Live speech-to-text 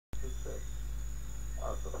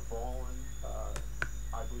the fallen,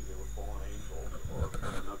 I believe they were fallen angels or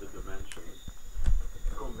from another dimension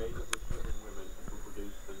who mated with human women and who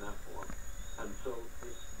produced the Nephilim. And so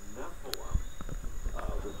this Nephilim,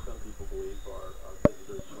 which some people believe are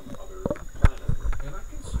visitors from other planets. And I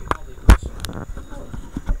can see how they could see that.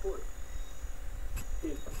 Of course.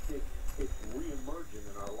 It's re-emerging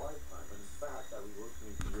in our lifetime. And in fact, I was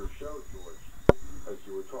listening to your show, George, as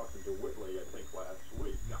you were talking to Whitley, I think, last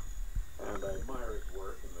week. Yeah. And I admire his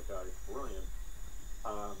work, and the guy's brilliant.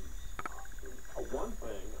 One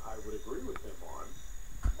thing I would agree with him on,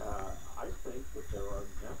 I think that there are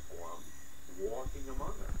Nephilim walking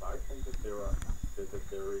among us. I think that there is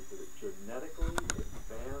a genetically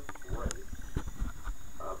advanced race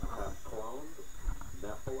of cloned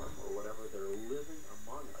Nephilim or whatever. They're living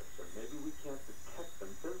among us, and maybe we can't detect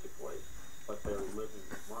them physically, but they're living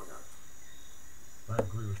among us. I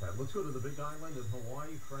agree with that. Let's go to the Big Island of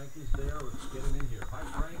Hawaii. Frank is there. Let's get him in here. Hi,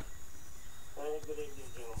 Frank. Hey, good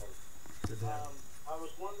evening, gentlemen. Good day. I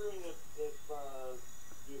was wondering if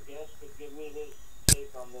your guest could give me his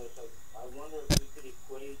take on this. I wonder if we could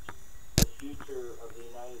equate the future of the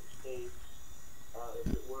United States,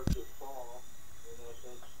 if it were to fall, in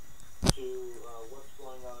essence, to what's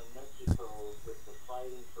going on in Mexico with the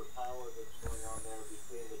fighting for power that's going on there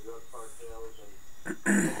between the drug cartels and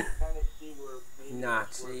kind of see where maybe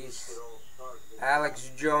Nazis. could all start.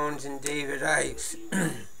 Alex Jones and David Ikes.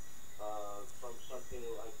 From something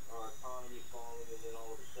like our economy falling and then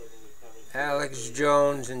all of a sudden we come into Alex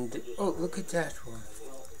Jones and... Oh, look at that one. and then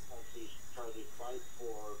all the countries try to fight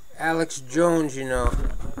for Alex Jones, you know.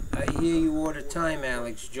 I hear you all the time,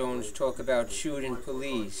 Alex Jones, talk about shooting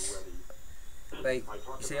police. Like,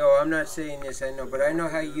 you say, oh, I'm not saying this, I know, but I know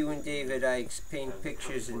how you and David Ikes paint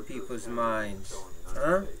pictures in people's minds.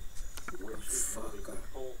 Huh? Fuck off.